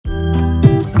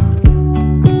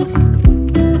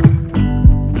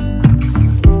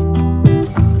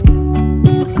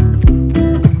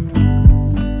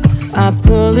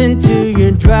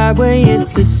driveway,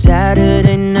 it's a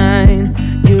Saturday night.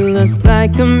 You look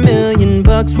like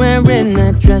 $1,000,000 wearing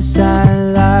that dress I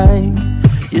like.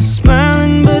 You're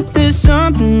smiling, but there's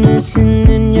something missing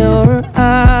in your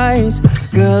eyes.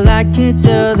 Girl, I can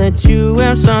tell that you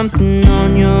have something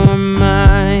on your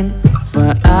mind.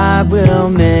 But I will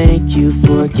make you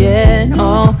forget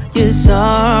all your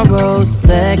sorrows.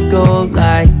 Let go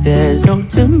like there's no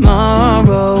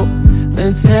tomorrow.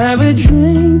 Let's have a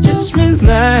drink, just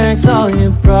relax, all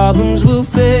your problems will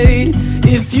fade.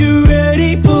 If you're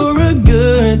ready for a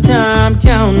good time,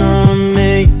 count on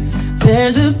me.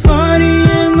 There's a party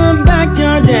in the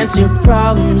backyard, dance your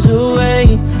problems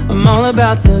away. I'm all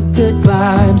about the good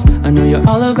vibes, I know you're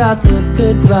all about the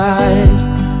good vibes.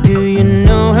 Do you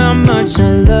know how much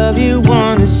I love you,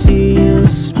 wanna see you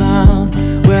smile?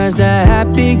 Where's that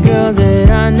happy girl that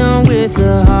I know with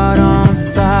a heart on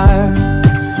fire?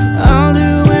 I'll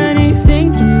do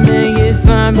anything to make it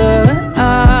fine, but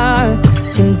I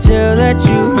can tell that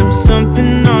you have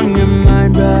something on your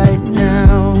mind right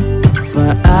now.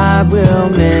 But I will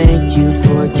make you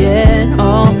forget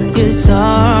all your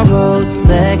sorrows.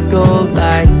 Let go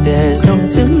like there's no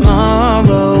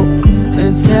tomorrow.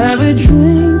 Let's have a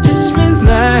drink, just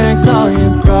relax, all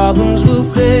your problems will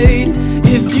fade.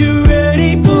 If you're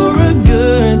ready for a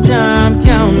good time,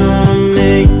 count on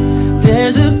me.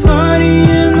 There's a party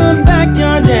in the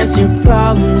backyard, dance your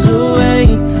problems away.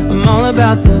 I'm all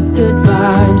about the good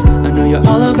vibes, I know you're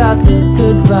all about the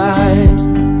good vibes.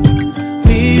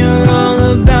 We are all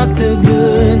about the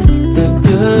good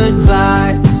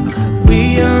vibes.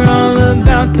 We are all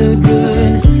about the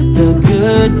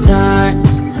good times.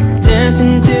 Dance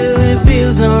until it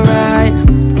feels alright,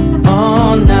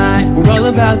 all night. We're all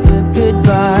about the good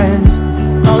vibes.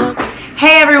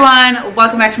 Hey everyone,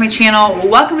 welcome back to my channel.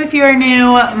 Welcome if you are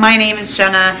new. My name is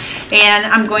Jenna and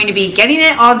I'm going to be getting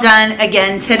it all done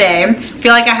again today. I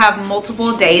feel like I have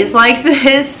multiple days like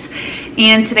this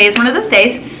and today is one of those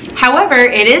days. However,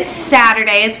 it is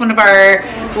Saturday. It's one of our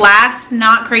last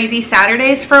not crazy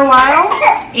Saturdays for a while.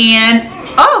 And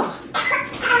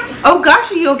oh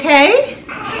gosh, are you okay?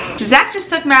 Zach just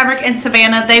took Maverick and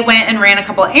Savannah. They went and ran a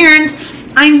couple errands.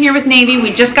 I'm here with Navy.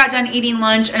 We just got done eating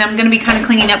lunch and I'm gonna be kind of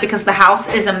cleaning up because the house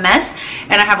is a mess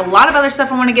and I have a lot of other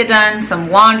stuff I want to get done, some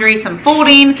laundry, some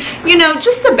folding, you know,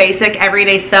 just the basic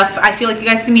everyday stuff. I feel like you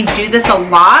guys see me do this a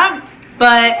lot,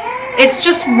 but it's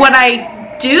just what I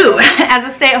do as a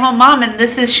stay-at-home mom, and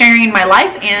this is sharing my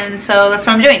life, and so that's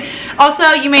what I'm doing.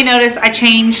 Also, you may notice I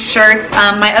changed shirts.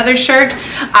 My other shirt,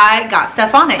 I got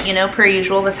stuff on it, you know, per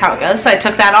usual, that's how it goes. So I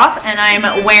took that off and I'm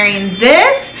wearing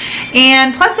this,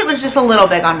 and plus it was just a little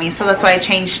big on me, so that's why I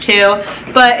changed too.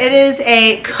 But it is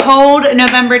a cold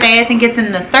November day. I think it's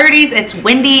in the 30s. It's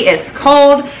windy, it's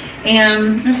cold,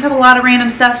 and I just have a lot of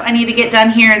random stuff I need to get done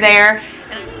here or there.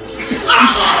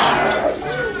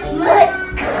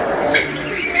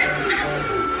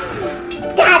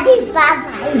 Daddy,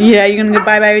 bye-bye. Yeah, you're gonna go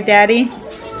bye-bye with Daddy?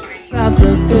 About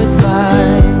the good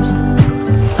vibes,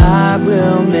 I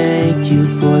will make you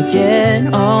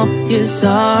forget all your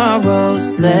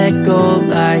sorrows. Let go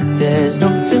like there's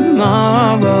no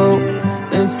tomorrow.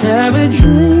 Let's have a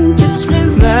drink, just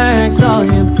relax, all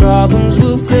your problems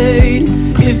will fade.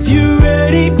 If you're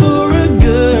ready for a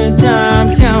good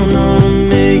time, count on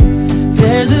me.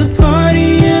 There's a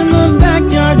party in the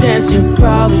backyard, dance your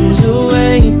problems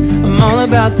away. I'm all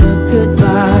about the good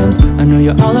vibes, I know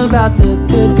you're all about the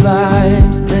good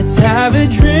vibes. Let's have a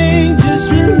drink,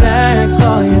 just relax,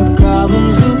 all your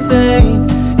problems will fade.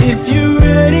 If you're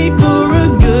ready for a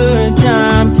good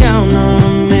time, count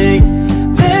on me.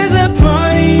 There's a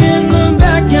party in the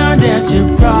backyard, dance your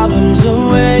problems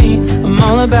away. I'm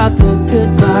all about the good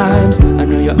vibes, I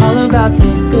know you're all about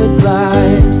the good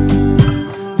vibes.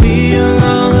 We are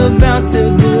all about the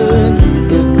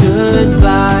good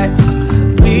vibes.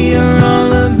 We are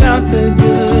all about the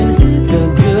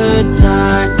good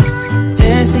times.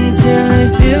 Dance until it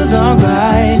feels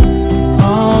alright,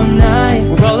 all night.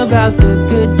 We're all about the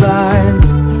good vibes,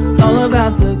 all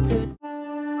about the good.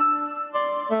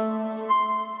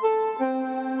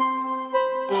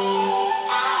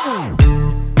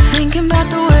 Thinking about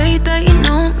the way that you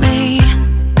know me.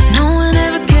 No one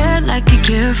ever cared like you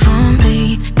care for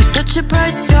me. You're such a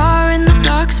bright star in the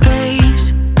dark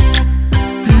space.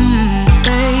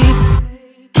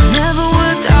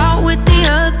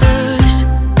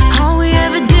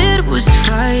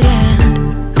 Fight,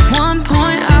 and at one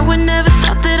point I would never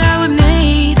thought that I would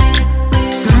meet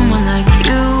someone like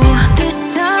you.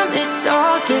 This time it's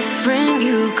all different.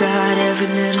 You got every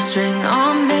little string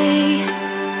on me.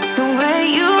 The way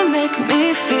you make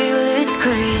me feel is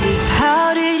crazy.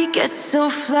 How did you get so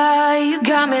fly? You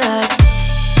got me like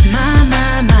My,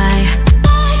 my, my.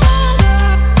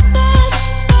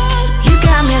 You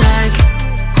got me like,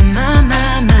 oh my, my,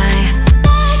 my.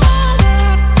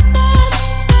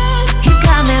 You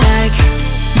got me like,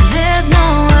 there's no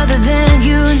other than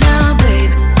you now,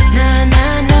 babe. Nah,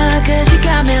 nah, nah, 'cause you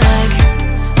got me like,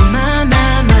 oh my,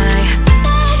 my, my.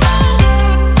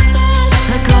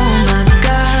 Like, oh my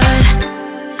God.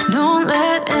 Don't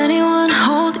let anyone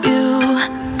hold you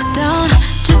down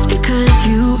just because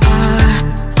you are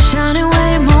shining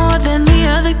way more than the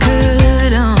other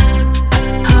could.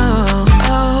 Oh,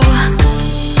 oh.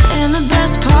 And the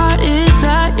best part is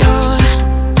that you're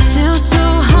still so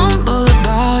humble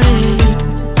about it.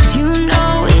 'Cause you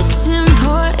know it's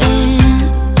important.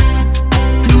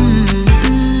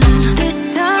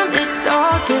 This time it's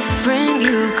all different.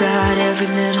 You got every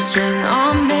little string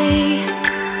on me.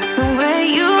 The way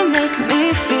you make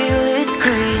me feel is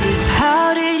crazy.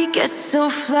 How did you get so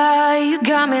fly? You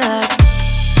got me like,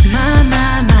 my,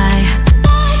 my, my.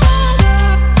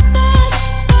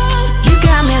 You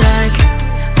got me like,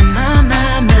 my, my,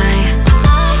 my.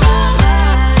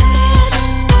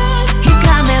 You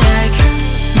got me like,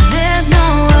 there's no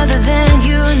other than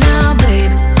you now,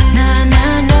 babe. Nah,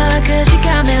 nah, nah, 'cause you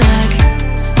got me like,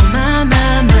 my, my,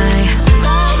 my.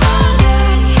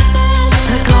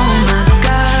 Like, oh my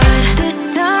God. This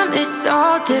time it's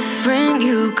all different.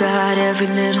 You got every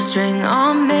little string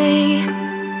on me.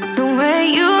 The way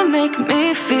you make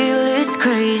me feel is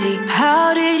crazy.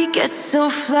 How did you get so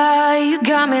fly? You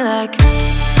got me like,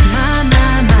 my,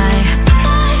 my, my.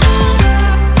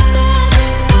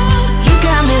 You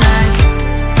got me like,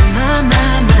 my, my,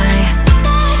 my.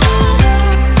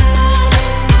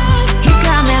 You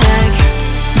got me like,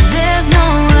 there's no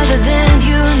other than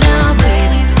you now,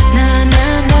 baby. Nah,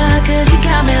 nah, nah, 'cause you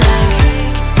got me like,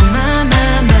 my, my,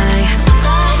 my.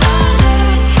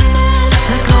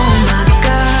 Like, oh my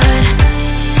God.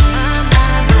 My,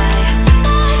 my, my.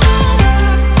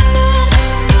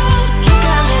 You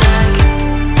got me like,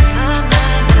 my,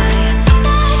 my, my.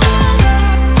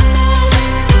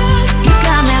 You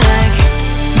got me like,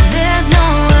 there's no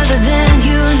other than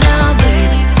you now,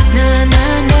 baby. Nah,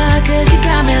 nah, nah, 'cause you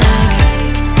got me like,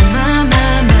 my, my,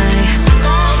 my.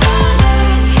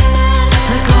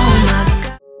 Like, oh my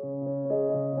God.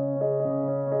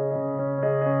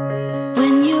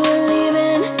 When you were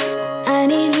leaving, I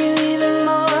need you even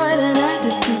more than I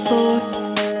did before.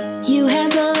 You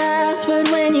had the last word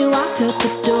when you walked out the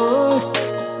door.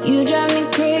 You drive me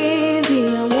crazy,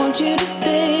 I want you to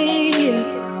stay here.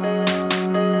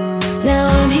 Now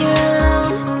I'm here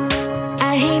alone,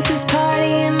 I hate this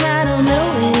party and I don't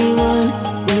know anyone.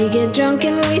 We get drunk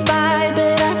and we fight,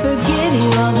 but I forgive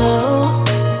you although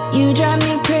you drive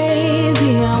me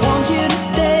crazy, I want you to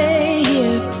stay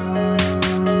here.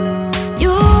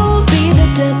 You'll be the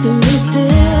death of me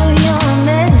still, you're my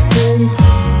medicine.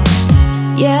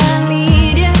 Yeah, I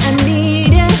need you, I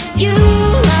need you. You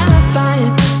light my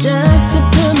fire just to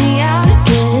put me out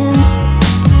again.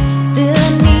 Still I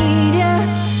need you.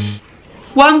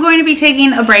 Well, I'm going to be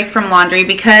taking a break from laundry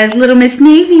because little Miss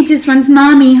Navy just wants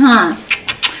mommy, huh?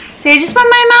 Say, I just want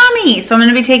my mommy. So I'm going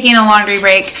to be taking a laundry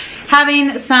break,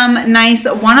 having some nice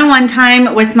one-on-one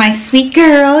time with my sweet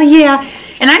girl, yeah.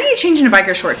 And I need to change into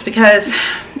biker shorts because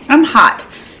I'm hot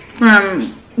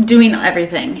from doing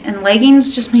everything. And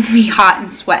leggings just make me hot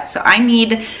and sweat. So I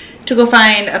need to go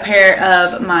find a pair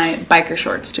of my biker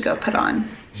shorts to go put on.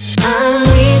 I'm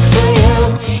weak for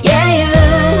you, yeah you,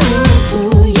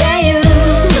 yeah you.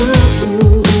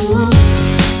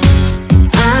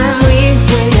 I'm weak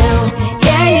for you,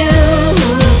 yeah you,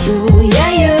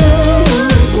 yeah you.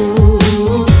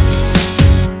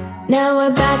 Now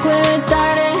we're back where it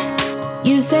started.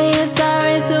 You say you're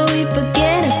sorry so we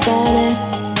forget about it.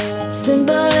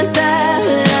 Simple as that,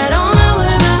 but I don't know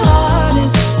where my heart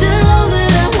is. Still all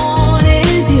that I want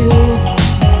is you.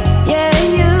 Yeah,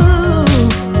 you.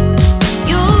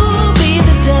 You'll be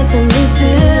the death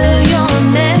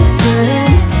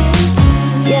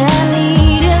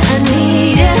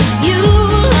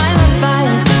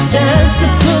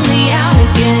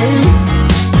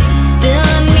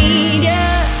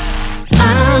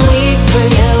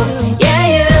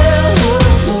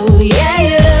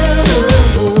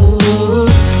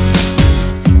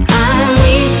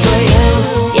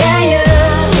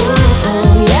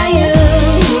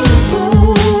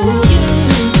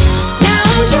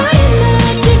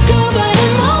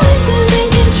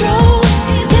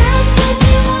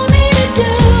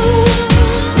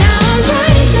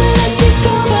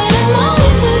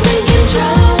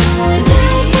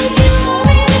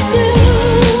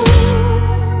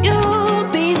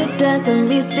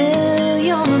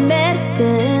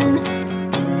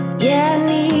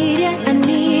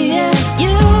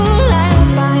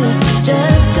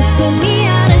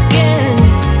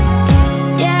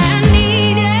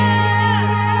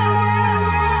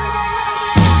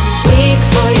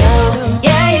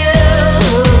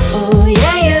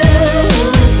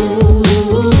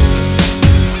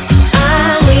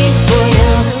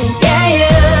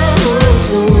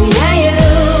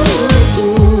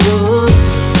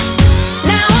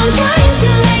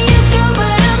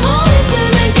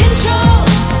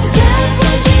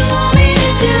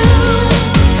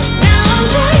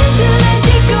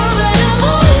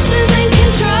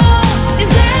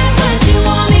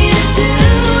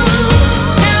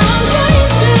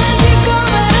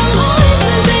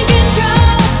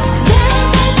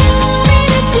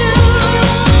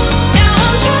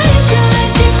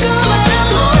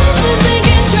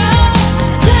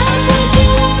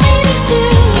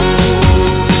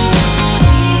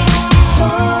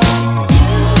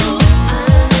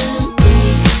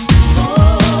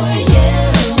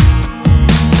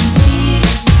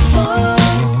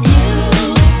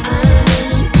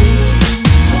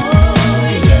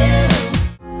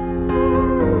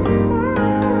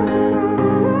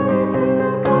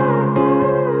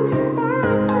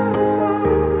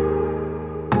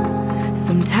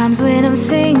I'm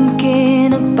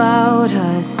thinking about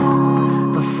us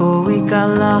before we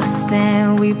got lost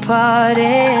and we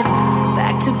parted.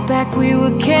 Back to back we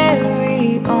would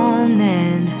carry on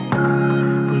and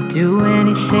we'd do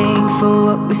anything for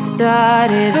what we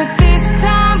started. But this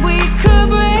time we could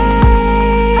break.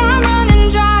 I'm running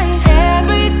dry,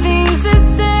 everything's the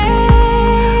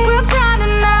same. We'll try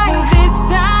tonight, but this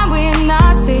time we're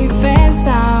not safe and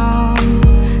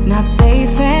sound. Not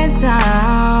safe and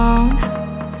sound.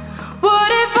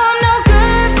 What if I'm no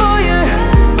good for you?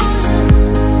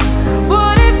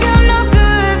 What if you're no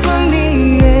good for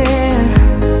me? Yeah.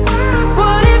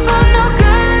 What if I'm no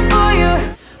good for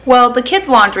you? Well, the kids'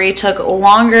 laundry took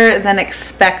longer than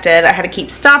expected. I had to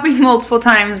keep stopping multiple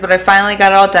times, but I finally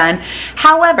got it all done.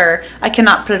 However, I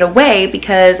cannot put it away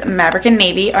because Maverick and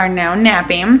Navy are now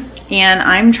napping, and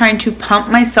I'm trying to pump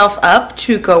myself up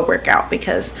to go work out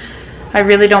because I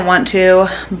really don't want to,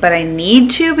 but I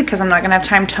need to because I'm not gonna have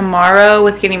time tomorrow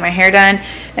with getting my hair done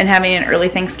and having an early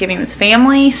Thanksgiving with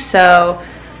family, so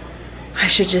I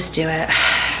should just do it.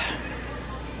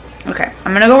 Okay,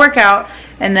 I'm gonna go work out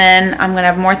and then I'm gonna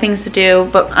have more things to do,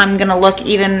 but I'm gonna look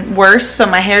even worse, so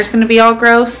my hair's gonna be all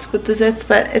gross with the zits,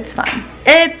 but it's fine.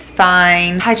 It's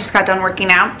fine. I just got done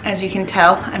working out. As you can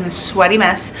tell, I'm a sweaty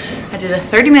mess. I did a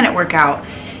 30-minute workout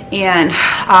and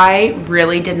I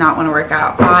really did not want to work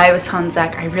out. I was telling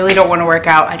Zach, I really don't want to work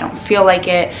out. I don't feel like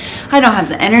it. I don't have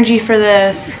the energy for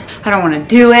this. I don't want to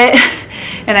do it.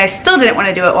 And I still didn't want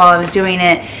to do it while I was doing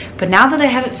it. But now that I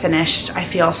have it finished, I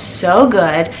feel so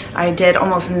good. I did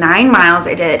almost 9 miles.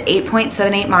 I did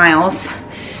 8.78 miles.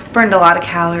 Burned a lot of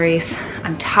calories.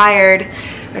 I'm tired.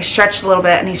 I stretched a little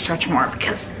bit. I need to stretch more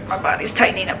because my body's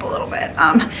tightening up a little bit.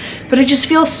 But it just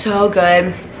feels so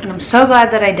good. And I'm so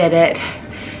glad that I did it.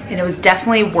 And it was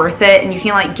definitely worth it. And you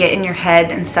can like get in your head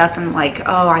and stuff and like,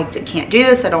 oh, I can't do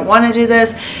this, I don't want to do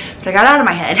this. But I got out of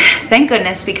my head, thank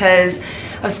goodness, because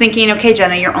I was thinking, okay,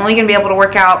 Jenna, you're only gonna be able to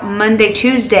work out Monday,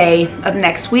 Tuesday of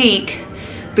next week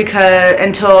because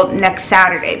until next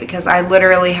Saturday, because I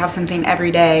literally have something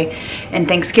every day and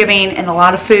Thanksgiving and a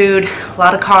lot of food, a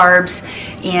lot of carbs.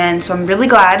 And so I'm really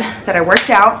glad that I worked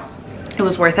out. It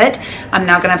was worth it. I'm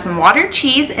now gonna have some water,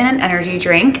 cheese, and an energy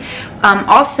drink.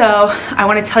 Also, I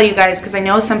want to tell you guys, because I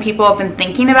know some people have been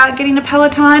thinking about getting a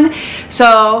Peloton.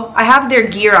 So I have their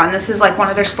gear on. This is like one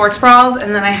of their sports bras,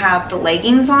 and then I have the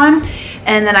leggings on,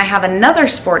 and then I have another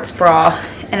sports bra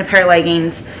and a pair of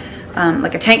leggings,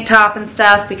 like a tank top and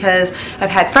stuff, because I've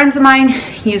had friends of mine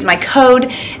use my code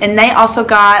and they also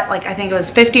got like, I think it was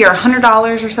 $50 or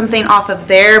 $100 or something off of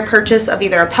their purchase of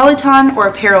either a Peloton or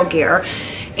apparel gear.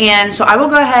 And so I will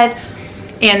go ahead,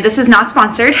 and this is not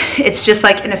sponsored, it's just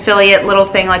like an affiliate little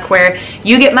thing, like where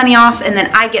you get money off and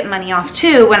then I get money off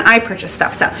too when I purchase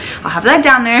stuff. So I'll have that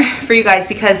down there for you guys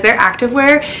because their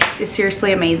activewear is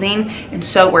seriously amazing and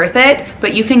so worth it.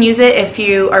 But you can use it if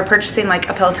you are purchasing like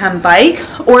a Peloton bike,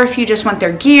 or if you just want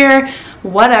their gear,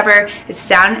 whatever. It's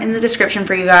down in the description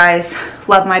for you guys.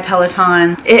 Love my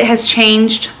Peloton. It has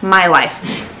changed my life.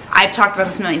 I've talked about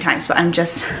this a million times, but I'm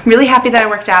just really happy that I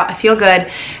worked out. I feel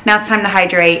good. Now it's time to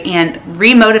hydrate and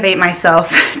re-motivate myself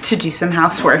to do some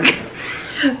housework.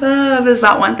 If it's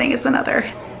not one thing, it's another.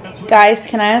 Guys,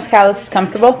 can I ask how this is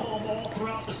comfortable?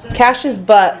 Cash's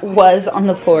butt was on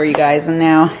the floor, you guys, and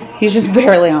now he's just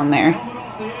barely on there.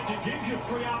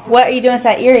 What are you doing with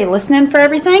that ear? Are you listening for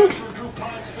everything?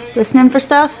 Listening for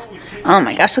stuff? Oh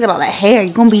my gosh, look at all that hair.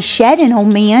 You're gonna be shedding, old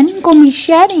man. You're gonna be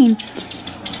shedding.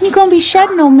 You're gonna be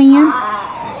shedding, old man.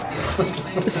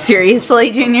 Seriously,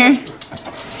 Junior?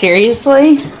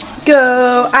 Seriously?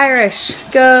 Go Irish.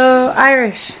 Go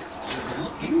Irish.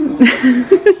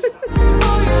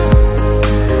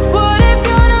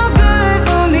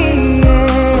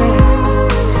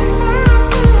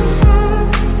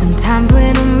 Sometimes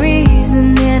when I'm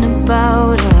reasoning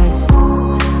about us,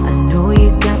 I know you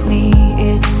got me,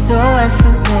 it's so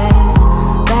effortless.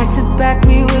 Back to back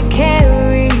we would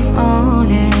carry on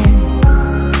and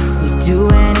we'd do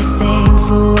anything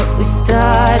for what we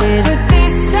started. But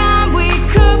this time we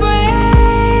could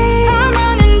break. I'm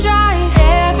running dry,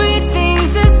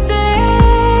 everything's the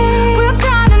same. We'll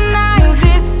try tonight, but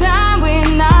this time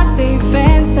we're not safe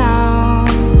and sound.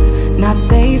 Not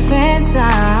safe and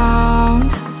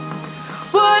sound.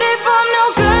 What if I'm no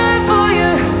good for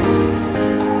you?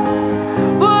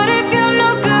 What if you're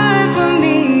no good for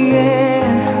me? Yeah.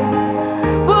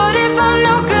 What if I'm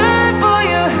no good for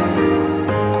you?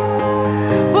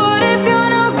 What if you're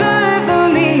no good for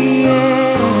me? Yeah.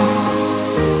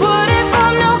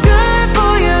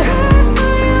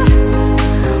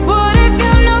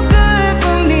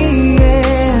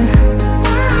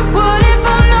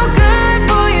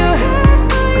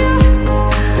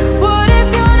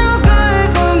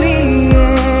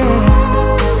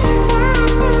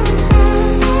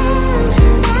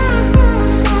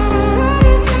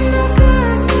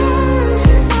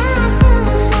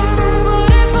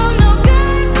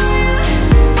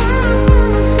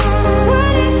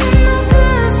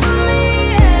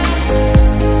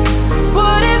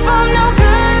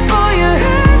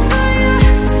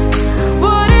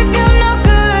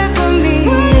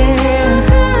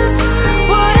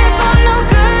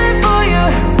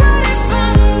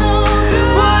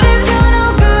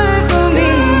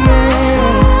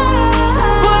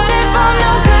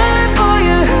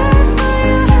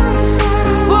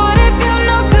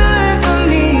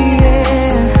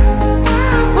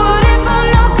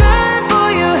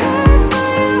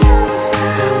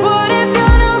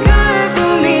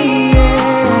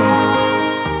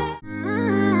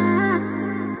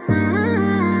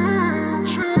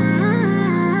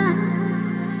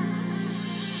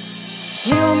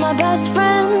 You were my best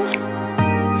friend.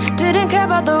 Didn't care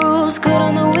about the rules, good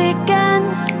on the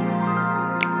weekends.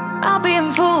 I'll be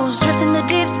in fools, drifting to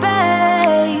deep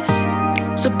space.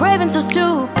 So brave and so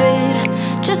stupid,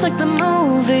 just like the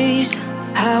movies.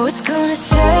 I was gonna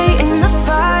stay in the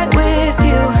fight with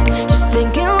you, just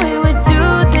thinking we would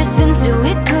do this until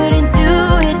we couldn't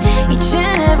do it. Each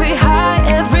and every high,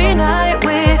 every night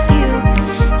with you.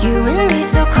 You and me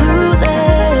so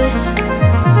clueless.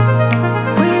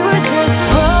 We were just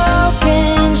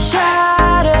broken,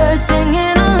 shattered,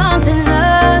 singing along to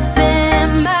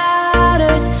nothing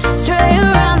matters. Stray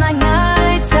around like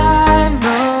nighttime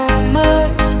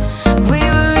rumors. We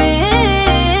were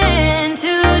in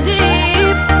too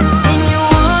deep. In your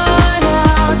worn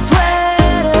out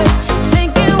sweaters,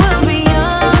 thinking we'll be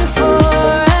young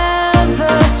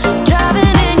forever.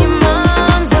 Driving in your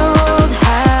mom's old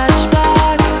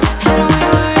hatchback, and we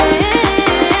were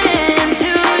in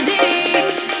too deep.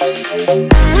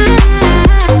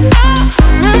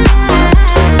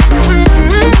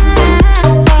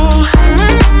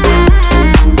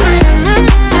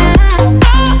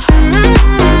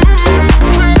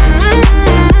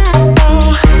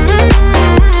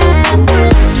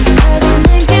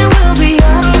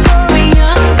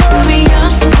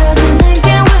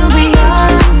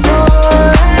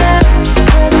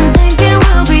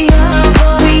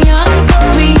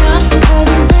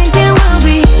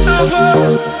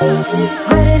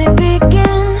 Where did it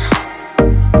begin?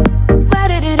 Where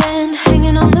did it end?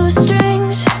 Hanging on loose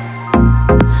strings,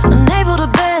 unable to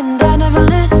bend. I never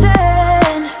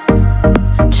listened,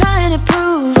 trying to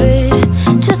prove it,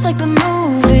 just like the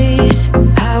movies.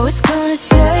 I was gonna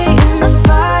stay in the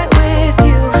fight with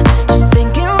you, just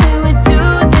thinking we would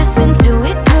do this until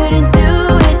we couldn't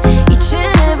do it. Each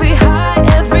and every high,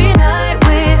 every night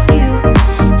with you.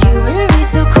 You and me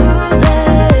so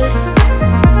clueless.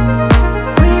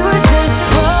 We were just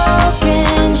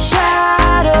broken,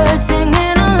 shattered,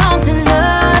 singing along to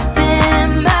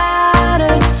nothing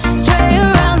matters. Stray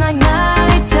around like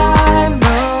nighttime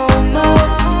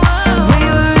rumors. We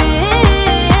were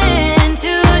in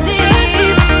too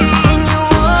deep. In your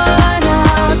worn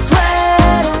out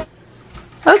sweater.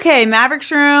 Okay,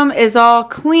 Maverick's room is all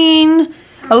clean,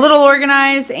 a little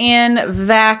organized, and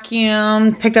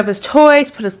vacuumed. Picked up his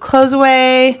toys, put his clothes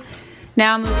away.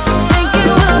 Now moving. Thinking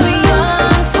we'll be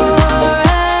young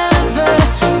forever.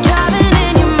 Driving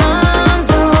in your mom's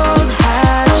old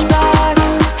hatchback,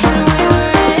 and we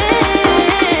were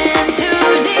in too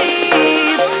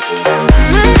deep.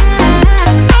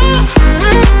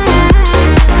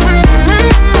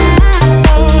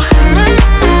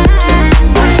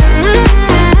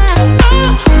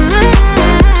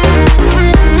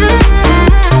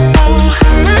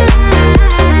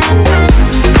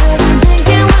 Cause I'm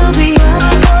thinking we'll be young,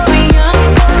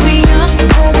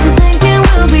 cause I'm thinking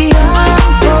we'll be young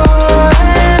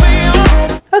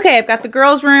forever. Okay, I've got the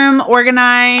girls' room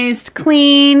organized,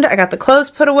 cleaned. I got the clothes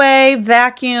put away,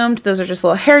 vacuumed. Those are just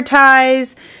little hair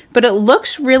ties, but it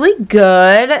looks really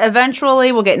good.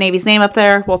 Eventually, we'll get Navy's name up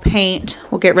there. We'll paint.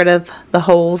 We'll get rid of the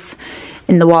holes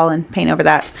in the wall and paint over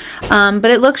that.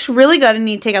 But it looks really good. I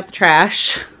need to take out the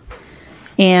trash.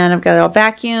 And I've got it all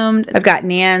vacuumed. I've got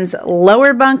Nan's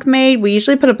lower bunk made. We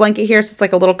usually put a blanket here, so it's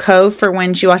like a little cove for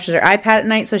when she watches her iPad at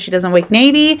night so she doesn't wake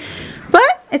Navy.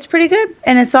 But it's pretty good,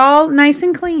 and it's all nice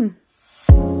and clean.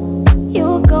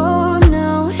 You're gone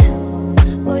now,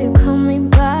 will you call me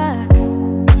back?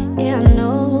 Yeah, I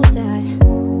know that.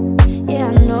 Yeah,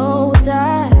 I know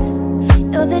that.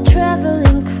 You're the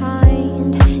traveling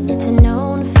kind, it's a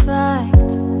known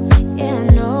fact. Yeah, I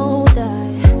know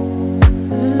that.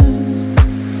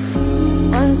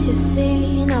 Once you've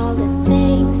seen all the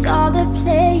things, all the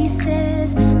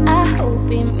places, I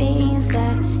hope it means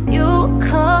that you'll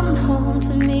come home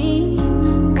to me.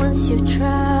 Once you've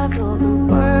traveled the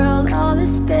world, all the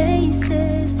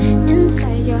spaces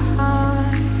inside your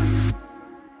heart.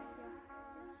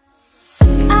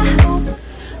 I hope.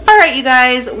 Alright, you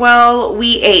guys, well,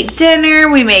 we ate dinner,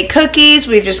 we made cookies,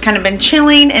 we've just kind of been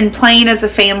chilling and playing as a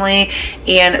family,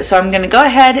 and so I'm going to go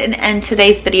ahead and end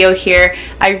today's video here.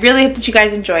 I really hope that you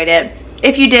guys enjoyed it.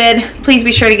 If you did, please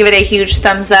be sure to give it a huge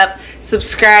thumbs up,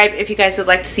 subscribe if you guys would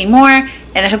like to see more,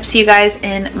 and I hope to see you guys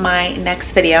in my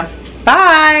next video.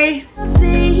 Bye!